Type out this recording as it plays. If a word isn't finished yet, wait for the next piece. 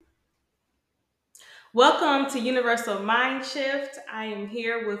Welcome to Universal Mind Shift. I am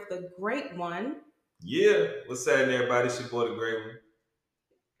here with the great one. Yeah, what's happening, everybody? It's your boy, the Great One.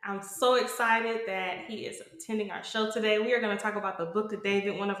 I'm so excited that he is attending our show today. We are going to talk about the Book of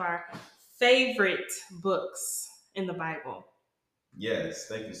David, one of our favorite books in the Bible. Yes,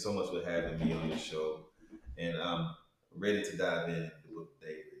 thank you so much for having me on your show, and I'm ready to dive in the book of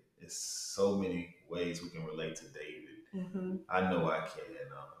David. It's so many ways we can relate to David. hmm I know I can.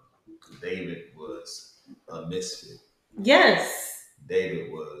 David was a misfit. Yes,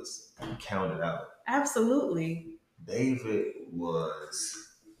 David was counted out. absolutely. David was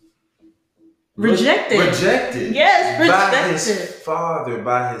Rejected. rejected Yes, by his rejected. father,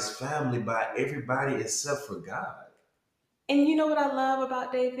 by his family, by everybody except for God. And you know what I love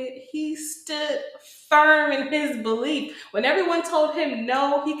about David? He stood firm in his belief. When everyone told him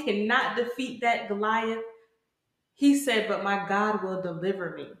no, he cannot defeat that Goliath, he said, "But my God will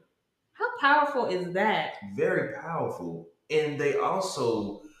deliver me." How powerful is that? Very powerful. And they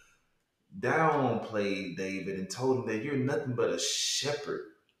also downplayed David and told him that you're nothing but a shepherd.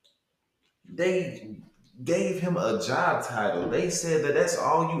 They gave him a job title. They said that that's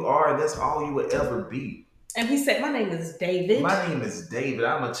all you are, that's all you will ever be. And he said, "My name is David." My name is David.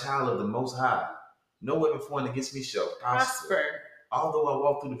 I'm a child of the Most High. No weapon formed against me shall prosper. Prosper. Although I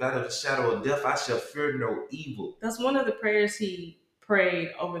walk through the valley of the shadow of death, I shall fear no evil. That's one of the prayers he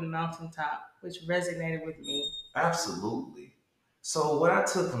prayed over the mountaintop, which resonated with me. Absolutely. So, what I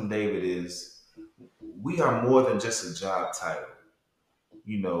took from David is we are more than just a job title.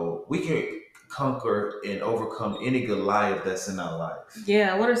 We can conquer and overcome any Goliath that's in our life.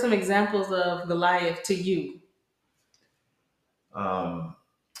 Yeah, what are some examples of Goliath to you? Um,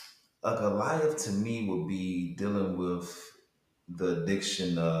 a Goliath to me would be dealing with the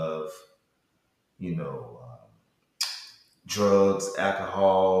addiction of, you know, drugs,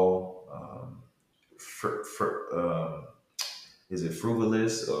 alcohol, is it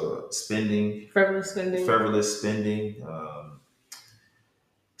frivolous or spending, Frivolous spending. frivolous spending,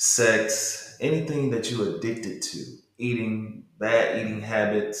 sex, anything that you're addicted to, eating, bad eating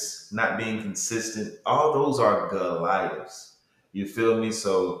habits, not being consistent, all those are Goliaths. You feel me?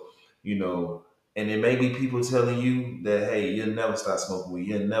 So, you know, and it may be people telling you that, hey, you'll never stop smoking weed,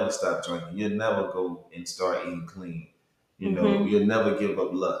 you'll never stop drinking, you'll never go and start eating clean, Mm-hmm. you'll never give up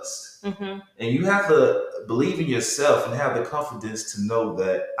lust. Mm-hmm. And you have to believe in yourself and have the confidence to know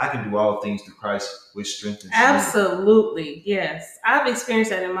that I can do all things through Christ, which strengthens me. Absolutely. Yes. I've experienced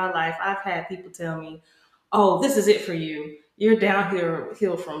that in my life. I've had people tell me, "Oh, this is it for you. You're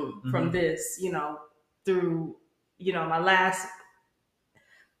downhill from Mhm. this, through, my last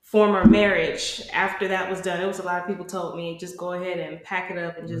former marriage. After that was done, it was a lot of people told me, just go ahead and pack it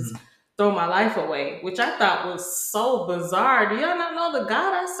up and just Mhm. throw my life away," which I thought was so bizarre. Do y'all not know the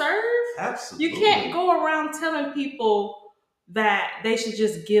God I serve? You can't Absolutely. go around telling people that they should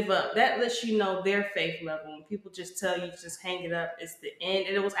just give up. That lets you know their faith level. When people just tell you just hang it up, it's the end.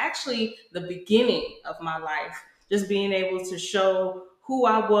 And it was actually the beginning of my life. Just being able to show who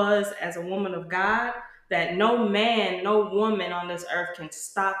I was as a woman of God, that no man, no woman on this earth can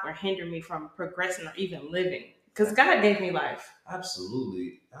stop or hinder me from progressing or even living. Because God gave me life.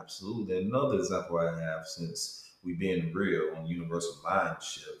 Absolutely. Absolutely. Another example I have since we being real on Universal Mind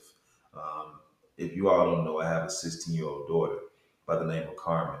Shift. Um, if you all don't know, I have a 16-year-old daughter by the name of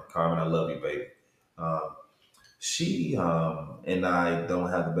Carmen. Carmen, I love you, baby. Um, she and I don't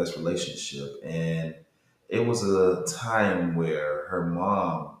have the best relationship. And it was a time where her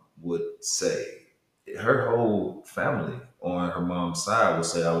mom would say, her whole family on her mom's side would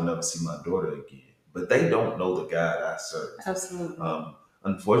say, I would never see my daughter again. But they don't know the God I serve. Absolutely.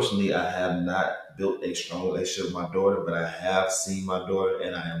 Unfortunately, I have not built a strong relationship with my daughter, but I have seen my daughter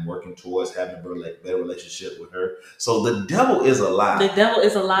and I am working towards having a better relationship with her. So the devil is a The lie. devil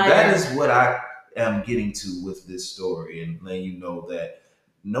is a That liar. is what I am getting to with this story and letting you know that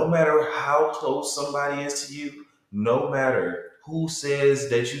no matter how close somebody is to you, no matter who says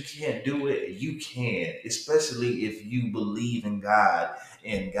that you can't do it, you can, especially if you believe in God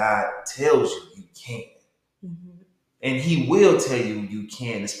and God tells you you can. Mhm. And he will tell you you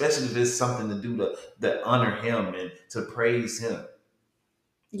can, especially if it's something to do to honor him and to praise him.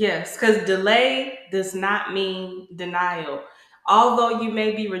 Yes, because delay does not mean denial. Although you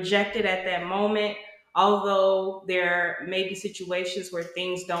may be rejected at that moment, although there may be situations where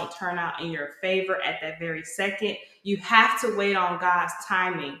things don't turn out in your favor at that very second, you have to wait on God's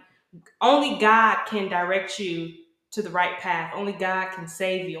timing. Only God can direct you to the right path. Only God can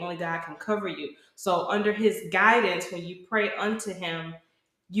save you. Only God can cover you. So, under His guidance, when you pray unto Him,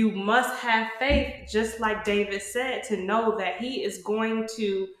 you must have faith, just like David said, to know that He is going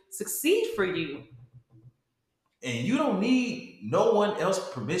to succeed for you. And you don't need no one else's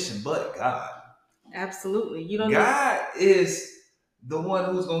permission but God. Absolutely. You don't need. God is the one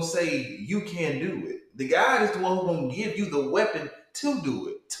who's gonna say you can do it. The God is the one who's gonna give you the weapon to do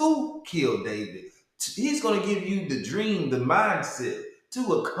it, to kill David. He's gonna give you the dream, the mindset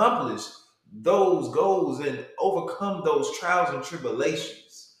to accomplish those goals and overcome those trials and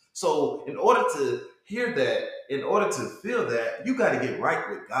tribulations. So, in order to hear that, in order to feel that, you got to get right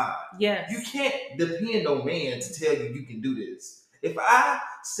with God. Yes. You can't depend on man to tell you you can do this. If I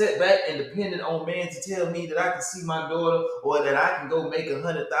sit back and depended on man to tell me that I can see my daughter or that I can go make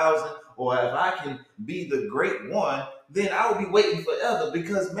 100,000 or if I can be the great one, then I will be waiting forever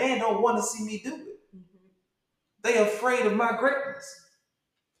because man don't want to see me do it. Mm-hmm. They afraid of my greatness.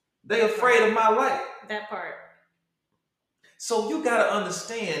 They afraid of my light. That part. So you got to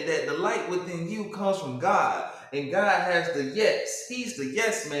understand that the light within you comes from God, and God has the yes. He's the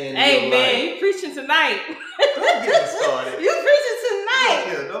yes man. Hey man, you preaching tonight. Don't get me started. You preaching tonight.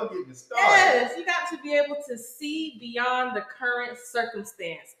 Yeah, don't get me started. Yes, you got to be able to see beyond the current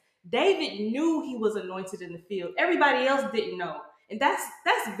circumstance. David knew he was anointed in the field. Everybody else didn't know. And that's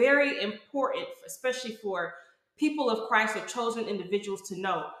very important, especially for people of Christ or chosen individuals to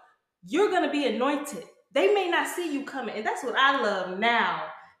know. You're going to be anointed. They may not see you coming. And that's what I love now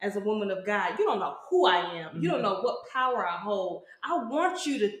as a woman of God. You don't know who I am. Mm-hmm. You don't know what power I hold. I want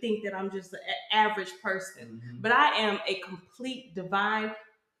you to think that I'm just an average person. Mm-hmm. But I am a complete divine,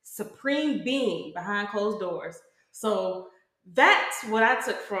 supreme being behind closed doors. So that's what I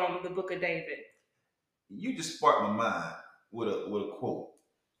took from the book of David. You just sparked my mind with a quote.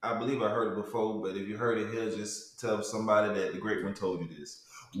 I believe I heard it before, but if you heard it here, just tell somebody that the great one told you this.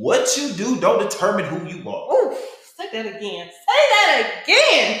 What you do don't determine who you are. Ooh, say that again. Say that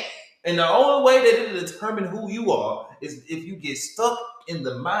again. And the only way that it'll determine who you are is if you get stuck in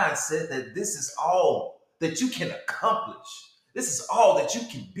the mindset that this is all that you can accomplish. This is all that you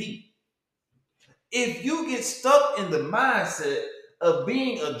can be. If you get stuck in the mindset of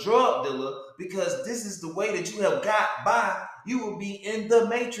being a drug dealer because this is the way that you have got by, you will be in the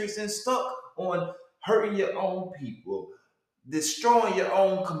matrix and stuck on hurting your own people, destroying your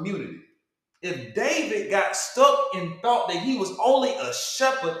own community. If David got stuck and thought that he was only a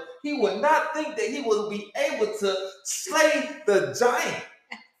shepherd, he would not think that he would be able to slay the giant.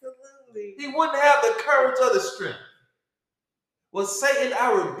 Absolutely. He wouldn't have the courage or the strength. Well, Satan,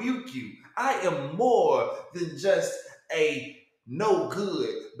 I rebuke you. I am more than just a no good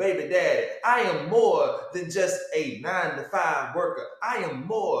baby daddy. I am more than just a 9-to-5 worker. I am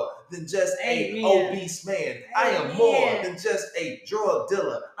more than just an obese man. I am more than just a drug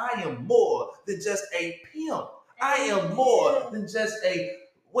dealer. I am more than just a pimp. I am more than just a,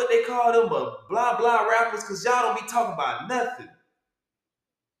 what they call them, a blah blah rappers, because y'all don't be talking about nothing.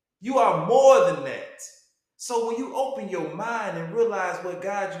 You are more than that. So when you open your mind and realize what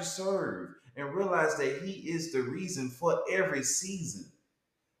God you serve and realize that he is the reason for every season,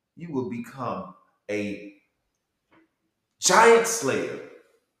 you will become a giant slayer.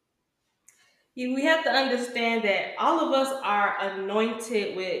 We have to understand that all of us are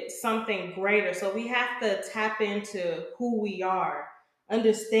anointed with something greater. So we have to tap into who we are.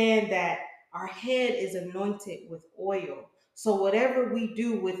 Understand that our head is anointed with oil. So whatever we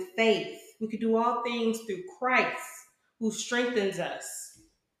do with faith, we can do all things through Christ who strengthens us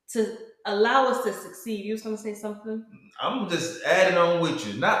to allow us to succeed. You was going to say something? I'm just adding on with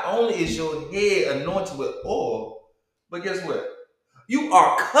you. Not only is your head anointed with oil, but guess what? You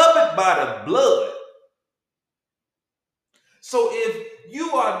are covered by the blood. So if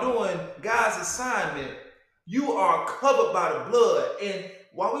you are doing God's assignment, you are covered by the blood. And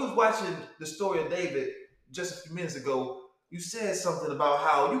while we was watching the story of David just a few minutes ago, you said something about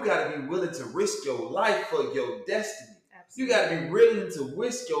how you got to be willing to risk your life for your destiny. Absolutely. You got to be willing to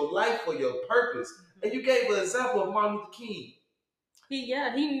risk your life for your purpose. Mm-hmm. And you gave an example of Martin Luther King.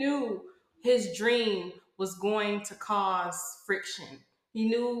 He knew his dream was going to cause friction. He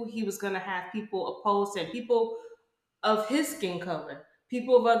knew he was going to have people opposed him, people of his skin color.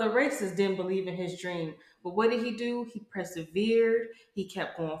 People of other races didn't believe in his dream. But what did he do? He persevered. He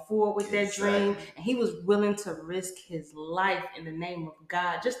kept going forward with that dream. And he was willing to risk his life in the name of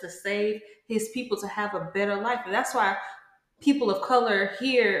God just to save his people to have a better life. And that's why people of color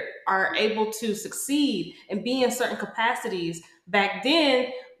here are able to succeed and be in certain capacities. Back then,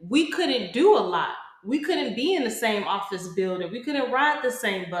 we couldn't do a lot. We couldn't be in the same office building. We couldn't ride the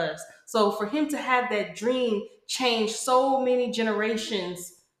same bus. So for him to have that dream change so many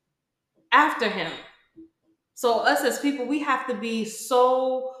generations after him. So us as people, we have to be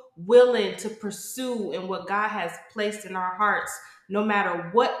so willing to pursue in what God has placed in our hearts, No matter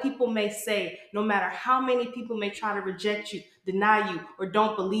what people may say, no matter how many people may try to reject you, deny you, or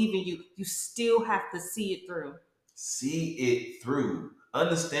don't believe in you, you still have to see it through. See it through.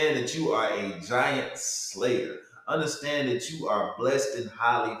 Understand that you are a giant slayer. Understand that you are blessed and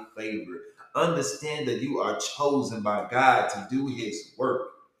highly favored. Understand that you are chosen by God to do his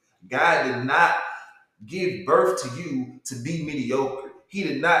work. God did not give birth to you to be mediocre. He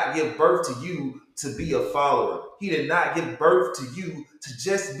did not give birth to you to be a follower. He did not give birth to you to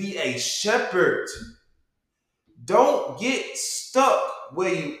just be a shepherd. Don't get stuck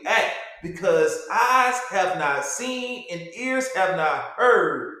where you at, because eyes have not seen and ears have not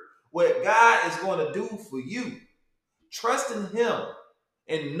heard what God is going to do for you. Trust in him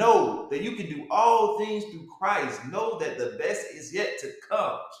and know that you can do all things through Christ. Know that the best is yet to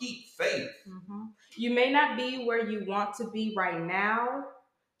come. Keep faith. Mm-hmm. You may not be where you want to be right now,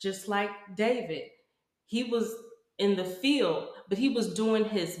 just like David. He was in the field, but he was doing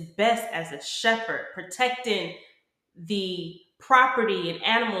his best as a shepherd, protecting the property and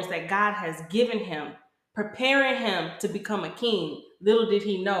animals that God has given him, preparing him to become a king. Little did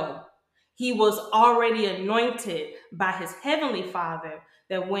he know, he was already anointed by his heavenly Father,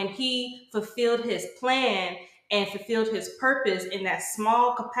 that when he fulfilled his plan and fulfilled his purpose in that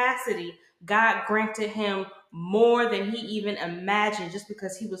small capacity, God granted him more than he even imagined, just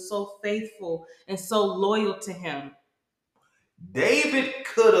because he was so faithful and so loyal to him. David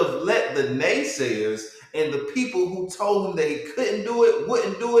could have let the naysayers and the people who told him that he couldn't do it,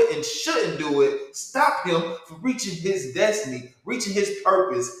 wouldn't do it, and shouldn't do it stop him from reaching his destiny, reaching his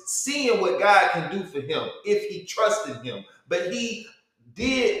purpose, seeing what God can do for him if he trusted him. But he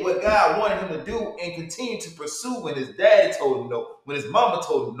did what God wanted him to do and continued to pursue when his daddy told him no, when his mama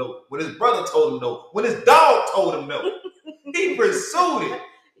told him no, when his brother told him no, when his dog told him no. He pursued it.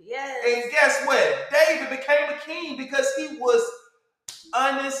 Yes. And guess what? David became a king because he was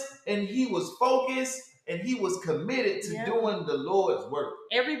honest and he was focused and he was committed to doing the Lord's work.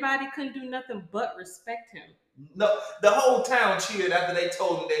 Everybody couldn't do nothing but respect him. No, the whole town cheered after they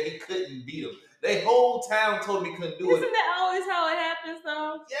told him that he couldn't beat them. The whole town told him he couldn't do it. Isn't that always how it happens,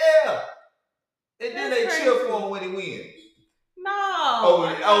 though? Yeah. And then they cheer for him when he wins. No.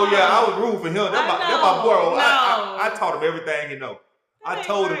 Oh yeah, I was rooting for him. That's my boy. No. I taught him everything he know. I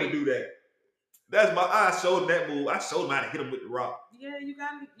told him to do that. I showed him that move. I showed him how to hit him with the rock. Yeah, you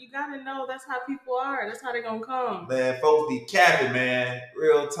gotta know that's how people are. That's how they gonna come. Man, folks be capping, man.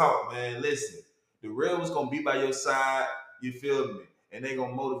 Real talk, man. Listen, the real was gonna be by your side. You feel me? And they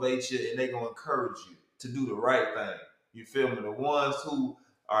gonna motivate you and they gonna encourage you to do the right thing. You feel me? The ones who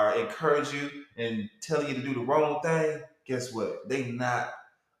are encourage you and telling you to do the wrong thing, guess what? They not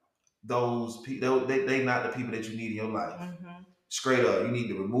those people. They not the people that you need in your life. Mm-hmm. Straight up, you need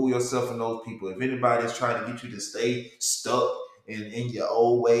to remove yourself from those people. If anybody is trying to get you to stay stuck in your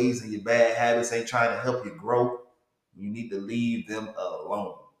old ways and your bad habits, ain't trying to help you grow, you need to leave them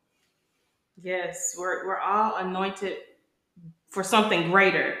alone. Yes, we're all anointed for something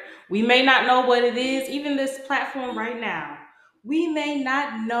greater. We may not know what it is, even this platform right now. We may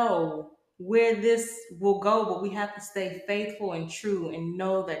not know where this will go, but we have to stay faithful and true and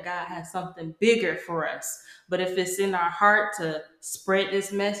know that God has something bigger for us. But if it's in our heart to spread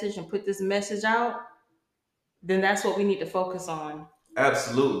this message and put this message out, then that's what we need to focus on.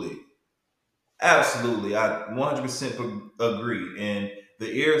 Absolutely. Absolutely. I 100% agree. And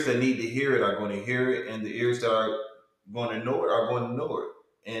the ears that need to hear it are going to hear it, and the ears that are going to know it are going to know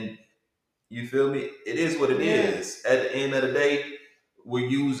it. And you feel me? It is what it is. At the end of the day, we're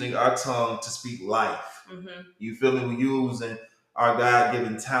using our tongue to speak life. Mm-hmm. You feel me? We're using our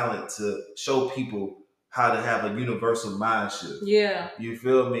God-given talent to show people how to have a universal mind shift. Yeah. You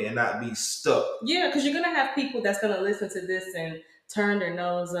feel me? And not be stuck. Yeah, because you're going to have people that's going to listen to this and turn their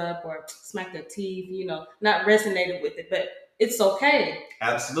nose up or smack their teeth, not resonated with it. But it's okay.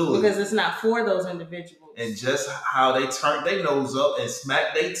 Absolutely. Because it's not for those individuals. And just how they turned their nose up and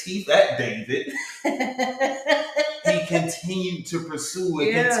smacked their teeth at David, he continued to pursue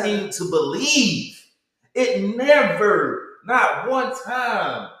and continued to believe. It never, not one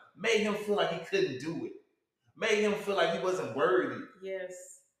time, made him feel like he couldn't do it. Made him feel like he wasn't worthy.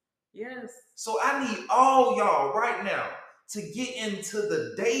 Yes. Yes. So I need all y'all right now to get into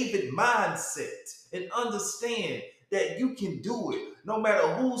the David mindset and understand that you can do it. No matter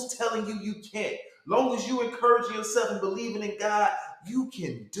who's telling you you can't. Long as you encourage yourself and believing in God, you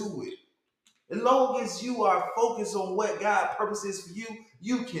can do it. As long as you are focused on what God's purpose is for you,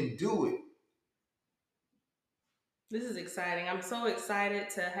 you can do it. This is exciting. I'm so excited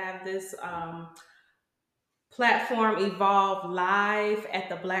to have this platform evolve live at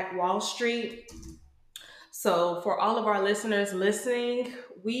the Black Wall Street. So, for all of our listeners listening,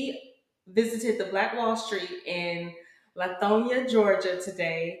 we visited the Black Wall Street in Lithonia, Georgia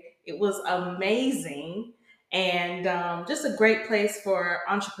today. It was amazing and just a great place for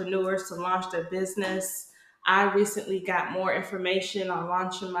entrepreneurs to launch their business. I recently got more information on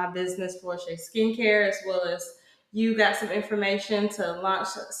launching my business, Forte Skincare, as well as you got some information to launch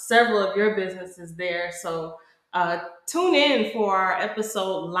several of your businesses there. So, tune in for our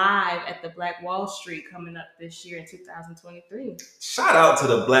episode live at the Black Wall Street coming up this year in 2023. Shout out to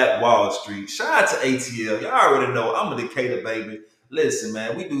the Black Wall Street. Shout out to ATL. Y'all already know I'm a Decatur baby. Listen,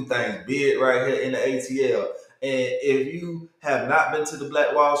 man, we do things big right here in the ATL. And if you have not been to the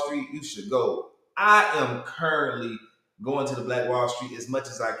Black Wall Street, you should go. I am currently going to the Black Wall Street as much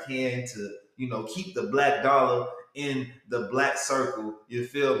as I can to, keep the black dollar in the black circle. You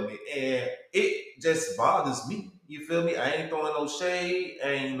feel me? And it just bothers me. You feel me? I ain't throwing no shade, I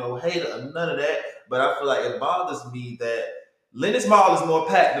ain't no hater or none of that. But I feel like it bothers me that Lennox Mall is more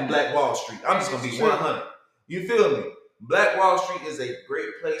packed than Black Wall Street. I'm just gonna be 100. You feel me? Black Wall Street is a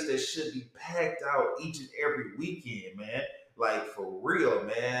great place that should be packed out each and every weekend, man. Like for real,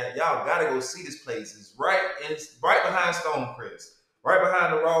 man. Y'all gotta go see this place. It's right behind Stonecrest, right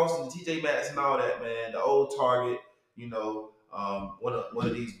behind the Ross and the TJ Maxx and all that, man. The old Target, one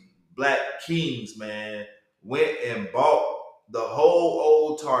of these black kings, man, went and bought the whole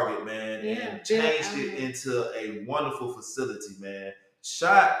old Target, man, and changed it into a wonderful facility, man.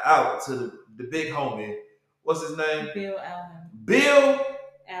 Shout out to the big homie. What's his name? Bill Allen. Bill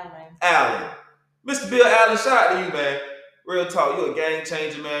Allen. Allen. Mr. Bill Allen, shout out to you, man. Real talk, you a game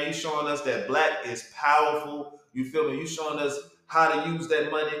changer, man. You showing us that black is powerful. You feel me? You showing us how to use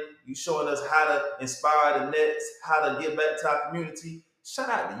that money. You showing us how to inspire the next, how to give back to our community. Shout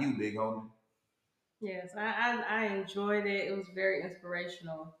out to you, big homie. Yes, I enjoyed it. It was very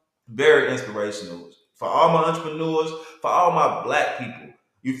inspirational. Very inspirational for all my entrepreneurs, for all my black people.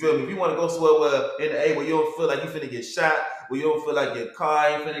 You feel me? If you want to go somewhere where in the A where you don't feel like you finna get shot, where you don't feel like your car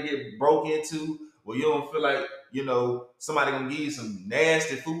ain't finna get broke into, where you don't feel like, somebody gonna give you some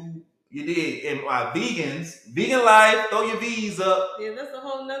nasty food. You did. And my vegan life, throw your V's up. Yeah, that's a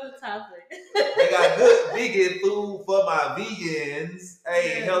whole nother topic. They got good vegan food for my vegans.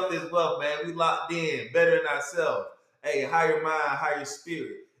 Hey, yeah. Health is wealth, man. We locked in, better than ourselves. Hey, higher mind, higher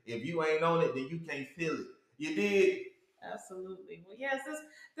spirit. If you ain't on it, then you can't feel it. You did? Absolutely. Well, yes,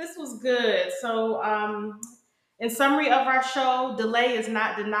 this was good. So, in summary of our show, delay is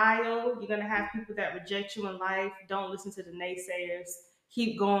not denial. You're gonna have people that reject you in life. Don't listen to the naysayers.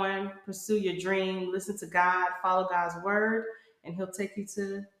 Keep going, pursue your dream, listen to God, follow God's word, and He'll take you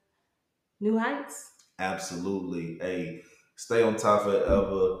to new heights. Absolutely. Hey, stay on top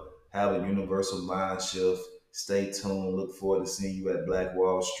forever. Have a universal mind shift. Stay tuned. Look forward to seeing you at Black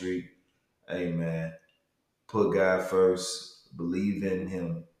Wall Street. Hey, man, put God first. Believe in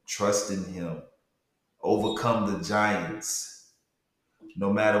Him. Trust in Him. Overcome the giants.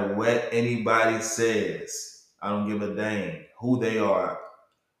 No matter what anybody says, I don't give a dang who they are.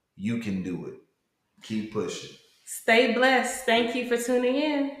 You can do it. Keep pushing. Stay blessed. Thank you for tuning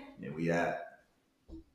in. And we out.